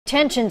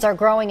Tensions are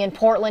growing in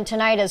Portland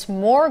tonight as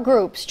more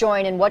groups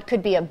join in what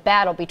could be a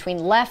battle between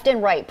left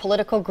and right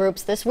political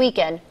groups this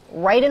weekend,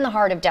 right in the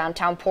heart of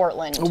downtown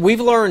Portland.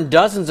 We've learned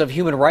dozens of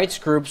human rights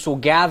groups will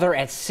gather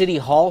at City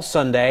Hall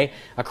Sunday.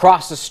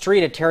 Across the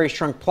street at Terry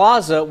Strunk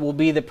Plaza will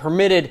be the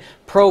permitted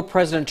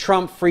pro-President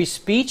Trump free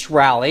speech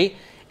rally.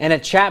 And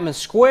at Chapman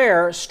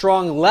Square,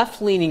 strong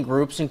left-leaning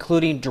groups,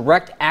 including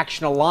Direct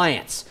Action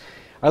Alliance.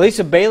 Our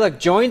Lisa Balick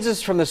joins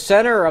us from the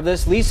center of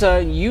this.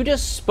 Lisa, you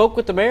just spoke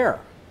with the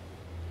mayor.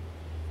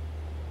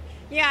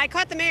 Yeah, I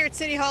caught the mayor at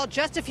City Hall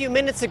just a few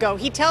minutes ago.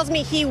 He tells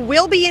me he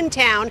will be in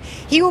town.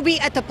 He will be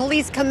at the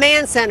police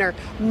command center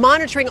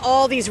monitoring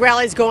all these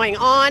rallies going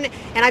on.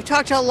 And I've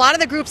talked to a lot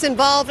of the groups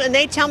involved, and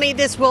they tell me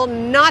this will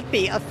not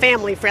be a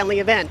family-friendly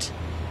event.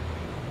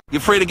 You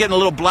afraid of getting a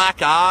little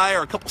black eye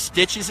or a couple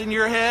stitches in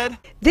your head?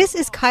 This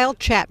is Kyle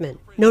Chapman,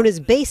 known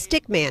as Bay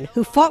Stickman,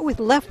 who fought with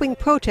left-wing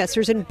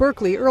protesters in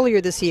Berkeley earlier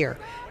this year,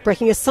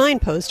 breaking a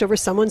signpost over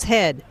someone's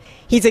head.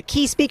 He's a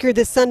key speaker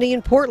this Sunday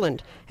in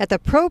Portland at the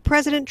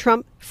pro-President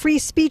Trump free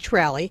speech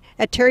rally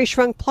at Terry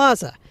Strunk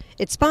Plaza.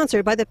 It's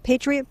sponsored by the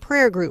Patriot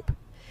Prayer Group.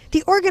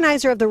 The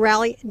organizer of the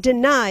rally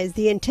denies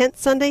the intent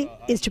Sunday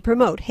is to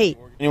promote hate.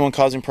 Anyone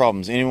causing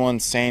problems, anyone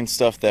saying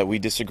stuff that we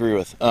disagree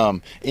with,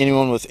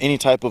 anyone with any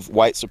type of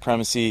white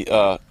supremacy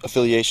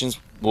affiliations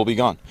will be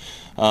gone.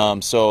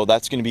 So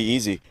that's going to be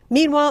easy.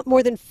 Meanwhile,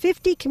 more than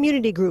 50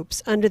 community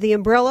groups under the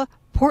umbrella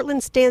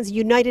Portland Stands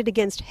United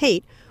Against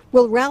Hate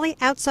will rally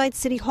outside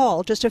City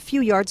Hall just a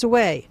few yards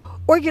away.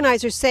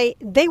 Organizers say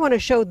they want to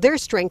show their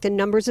strength in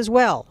numbers as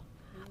well.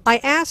 I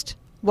asked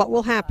what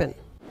will happen.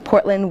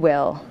 Portland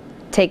will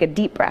take a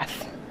deep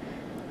breath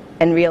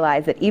and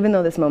realize that even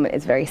though this moment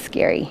is very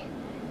scary,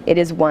 it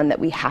is one that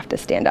we have to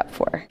stand up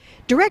for.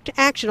 Direct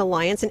Action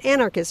Alliance and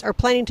anarchists are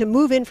planning to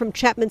move in from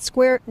Chapman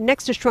Square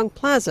next to Strunk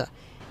Plaza,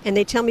 and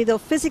they tell me they'll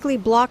physically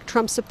block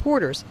Trump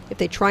supporters if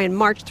they try and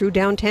march through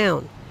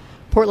downtown.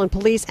 Portland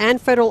police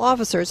and federal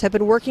officers have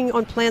been working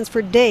on plans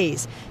for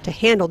days to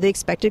handle the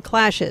expected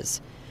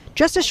clashes.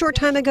 Just a short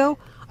time ago,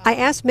 I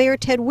asked Mayor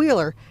Ted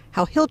Wheeler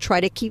how he'll try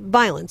to keep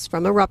violence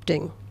from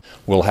erupting.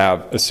 We'll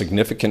have a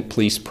significant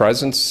police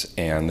presence,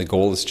 and the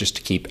goal is just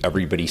to keep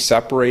everybody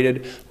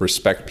separated,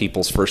 respect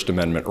people's First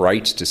Amendment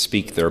rights to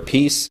speak their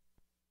piece.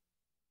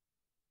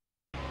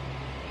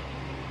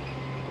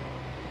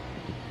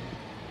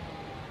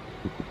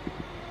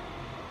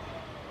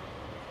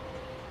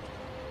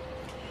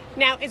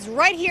 Now, it's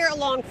right here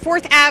along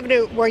 4th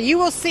Avenue where you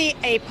will see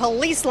a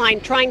police line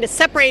trying to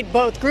separate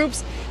both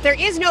groups. There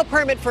is no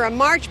permit for a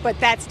march, but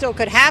that still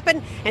could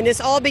happen, and this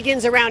all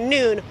begins around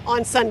noon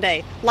on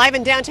Sunday. Live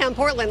in downtown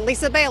Portland,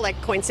 Lisa Balick,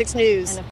 KOIN 6 News.